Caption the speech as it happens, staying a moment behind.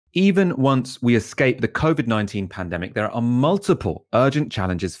Even once we escape the COVID-19 pandemic, there are multiple urgent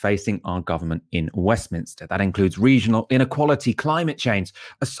challenges facing our government in Westminster. That includes regional inequality, climate change,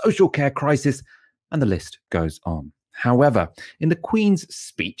 a social care crisis, and the list goes on. However, in the Queen's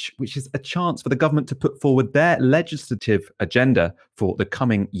speech, which is a chance for the government to put forward their legislative agenda for the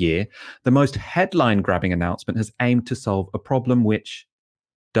coming year, the most headline-grabbing announcement has aimed to solve a problem which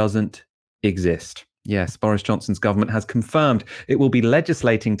doesn't exist. Yes, Boris Johnson's government has confirmed it will be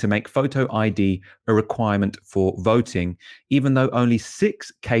legislating to make photo ID a requirement for voting, even though only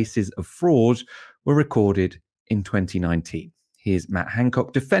 6 cases of fraud were recorded in 2019. Here's Matt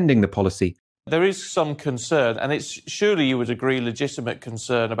Hancock defending the policy. There is some concern, and it's surely you would agree legitimate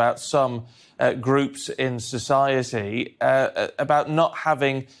concern about some groups in society about not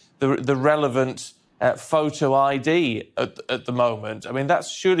having the relevant photo ID at the moment. I mean,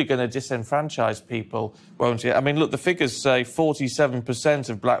 that's surely going to disenfranchise people, won't it? I mean, look, the figures say 47%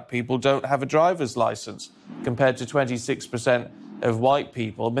 of black people don't have a driver's licence compared to 26% of white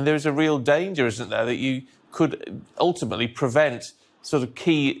people. I mean, there is a real danger, isn't there, that you could ultimately prevent sort of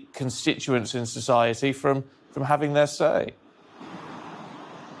key constituents in society from having their say.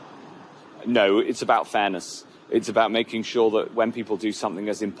 No, it's about fairness. It's about making sure that when people do something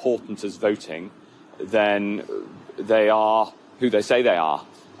as important as voting, then they are who they say they are.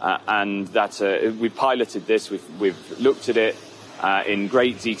 And that's we've piloted this, we've looked at it in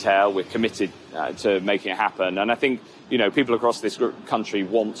great detail, we're committed to making it happen. And I think, you know, people across this country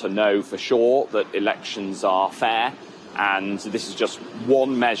want to know for sure that elections are fair, and this is just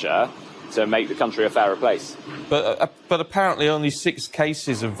one measure to make the country a fairer place. But apparently only 6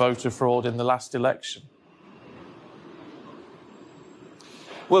 cases of voter fraud in the last election.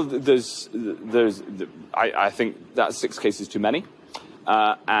 Well, I think that's 6 cases too many.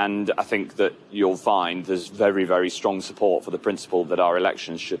 And I think that you'll find there's very, very strong support for the principle that our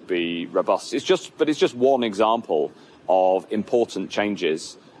elections should be robust. It's just one example of important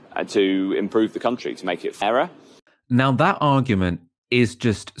changes to improve the country, to make it fairer. Now, that argument is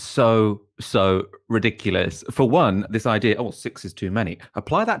just so ridiculous. For one, this idea, 6 is too many.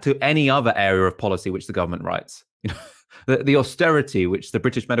 Apply that to any other area of policy which the government writes. You know, the austerity, which the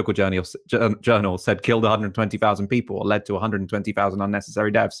British Medical Journal said killed 120,000 people or led to 120,000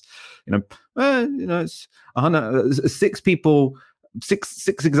 unnecessary deaths. It's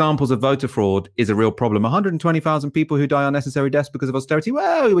 6 examples of voter fraud is a real problem. 120,000 people who die unnecessary deaths because of austerity.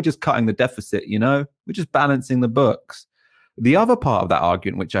 Well, we were just cutting the deficit, we're just balancing the books. The other part of that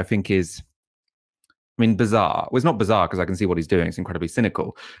argument, which I think is, bizarre. Well, it's not bizarre because I can see what he's doing. It's incredibly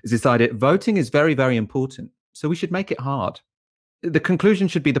cynical. Is this idea voting is very, very important. So we should make it hard. The conclusion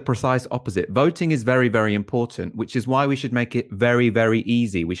should be the precise opposite. Voting is very, very important, which is why we should make it very, very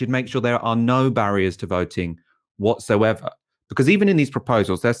easy. We should make sure there are no barriers to voting whatsoever. Because even in these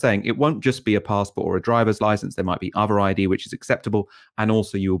proposals, they're saying it won't just be a passport or a driver's license. There might be other ID which is acceptable. And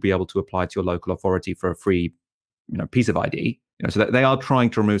also you will be able to apply to your local authority for a free piece of ID. So that they are trying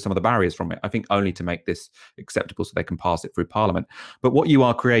to remove some of the barriers from it, I think only to make this acceptable so they can pass it through Parliament. But what you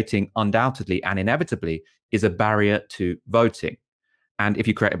are creating undoubtedly and inevitably is a barrier to voting. And if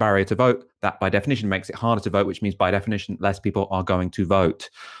you create a barrier to vote, that by definition makes it harder to vote, which means by definition, less people are going to vote.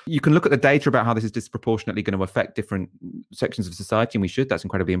 You can look at the data about how this is disproportionately going to affect different sections of society, and we should. That's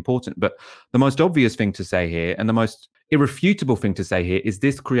incredibly important. But the most obvious thing to say here, and the most irrefutable thing to say here, is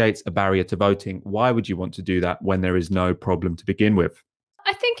this creates a barrier to voting. Why would you want to do that when there is no problem to begin with?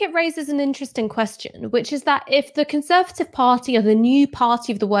 I think it raises an interesting question, which is that if the Conservative Party are the new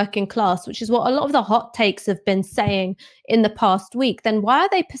party of the working class, which is what a lot of the hot takes have been saying in the past week, then why are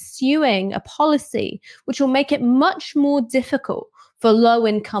they pursuing a policy which will make it much more difficult for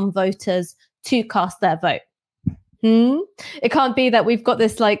low-income voters to cast their vote? It can't be that we've got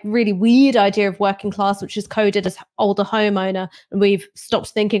this really weird idea of working class, which is coded as older homeowner, and we've stopped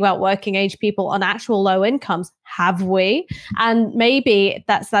thinking about working age people on actual low incomes, have we? And maybe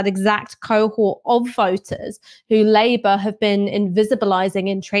that's that exact cohort of voters who Labour have been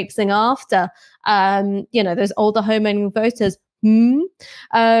invisibilising and traipsing after, those older homeowning voters.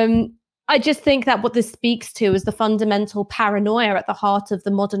 I just think that what this speaks to is the fundamental paranoia at the heart of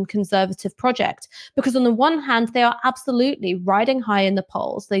the modern Conservative project. Because on the one hand, they are absolutely riding high in the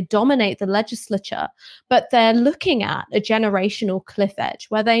polls. They dominate the legislature, but they're looking at a generational cliff edge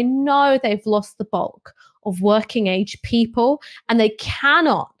where they know they've lost the bulk of working age people, and they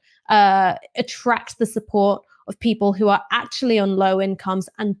cannot attract the support of people who are actually on low incomes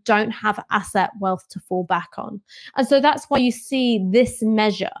and don't have asset wealth to fall back on. And so that's why you see this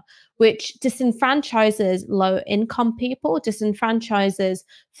measure, which disenfranchises low-income people, disenfranchises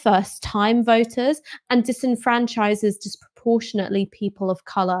first-time voters, and disenfranchises disproportionately disproportionately people of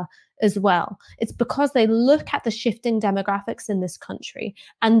color as well. It's because they look at the shifting demographics in this country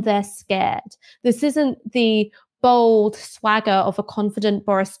and they're scared. This isn't the bold swagger of a confident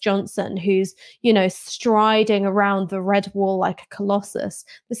Boris Johnson who's, striding around the red wall like a colossus.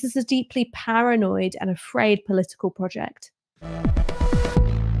 This is a deeply paranoid and afraid political project.